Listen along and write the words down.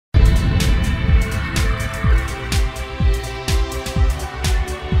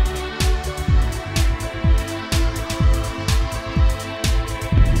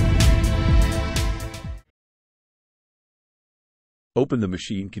Open the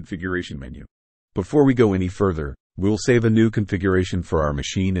machine configuration menu. Before we go any further, we'll save a new configuration for our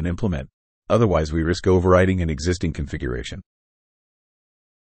machine and implement. Otherwise, we risk overriding an existing configuration.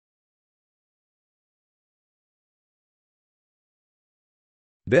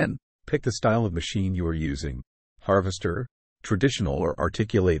 Then, pick the style of machine you are using: harvester, traditional, or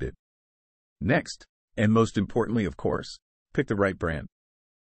articulated. Next, and most importantly of course, pick the right brand.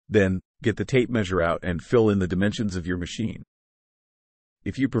 Then, get the tape measure out and fill in the dimensions of your machine.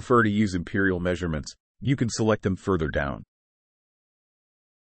 If you prefer to use imperial measurements, you can select them further down.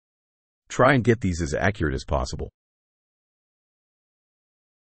 Try and get these as accurate as possible.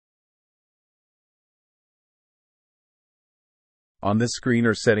 On this screen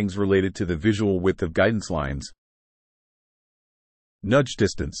are settings related to the visual width of guidance lines, nudge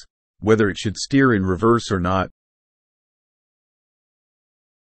distance, whether it should steer in reverse or not,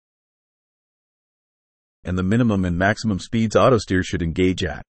 and the minimum and maximum speeds autosteer should engage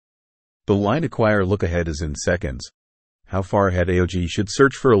at. The line acquire look ahead is in seconds. How far ahead AOG should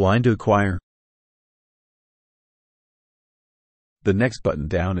search for a line to acquire. The next button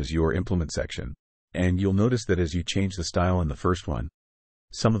down is your implement section, and you'll notice that as you change the style in the first one,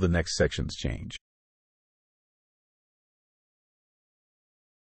 some of the next sections change.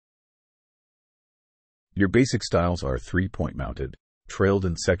 Your basic styles are 3-point mounted, trailed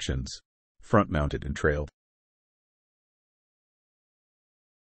in sections, front mounted and trailed.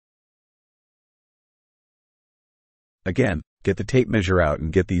 Again, get the tape measure out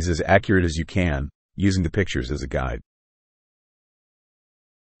and get these as accurate as you can, using the pictures as a guide.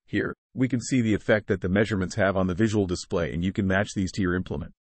 Here, we can see the effect that the measurements have on the visual display, and you can match these to your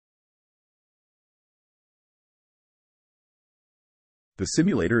implement. The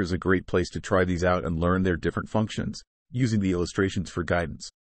simulator is a great place to try these out and learn their different functions, using the illustrations for guidance.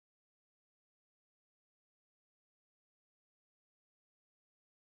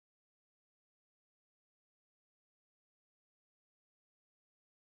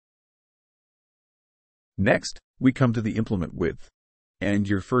 Next, we come to the implement width, and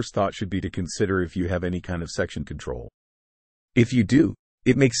your first thought should be to consider if you have any kind of section control. If you do,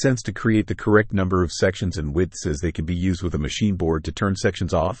 it makes sense to create the correct number of sections and widths, as they can be used with a machine board to turn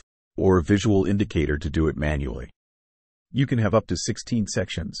sections off, or a visual indicator to do it manually. You can have up to 16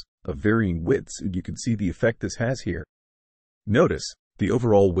 sections of varying widths, and you can see the effect this has here. Notice, the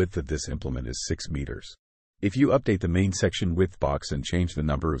overall width of this implement is 6 meters. If you update the main section width box and change the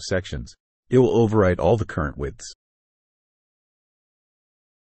number of sections, it will override all the current widths.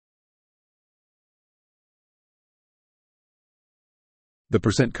 The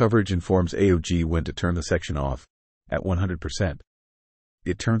percent coverage informs AOG when to turn the section off. At 100%,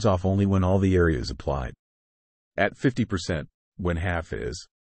 it turns off only when all the area is applied. At 50%, when half is.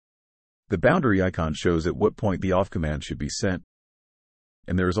 The boundary icon shows at what point the off command should be sent,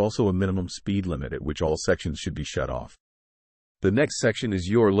 and there is also a minimum speed limit at which all sections should be shut off. The next section is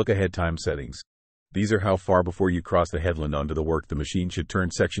your look-ahead time settings. These are how far before you cross the headland onto the work the machine should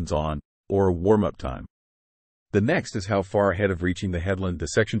turn sections on, or warm-up time. The next is how far ahead of reaching the headland the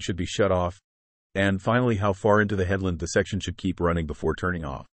section should be shut off, and finally how far into the headland the section should keep running before turning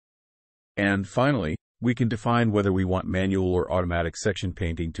off. And finally, we can define whether we want manual or automatic section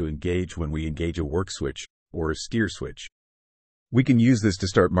painting to engage when we engage a work switch or a steer switch. We can use this to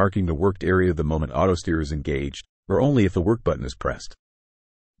start marking the worked area the moment autosteer is engaged, or only if the work button is pressed.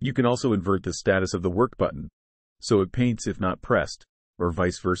 You can also invert the status of the work button, so it paints if not pressed, or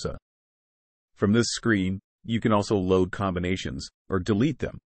vice versa. From this screen, you can also load combinations, or delete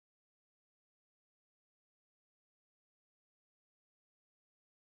them.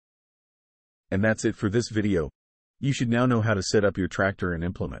 And that's it for this video. You should now know how to set up your tractor and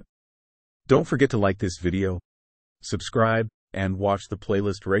implement. Don't forget to like this video, subscribe, and watch the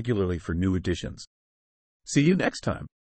playlist regularly for new additions. See you next time.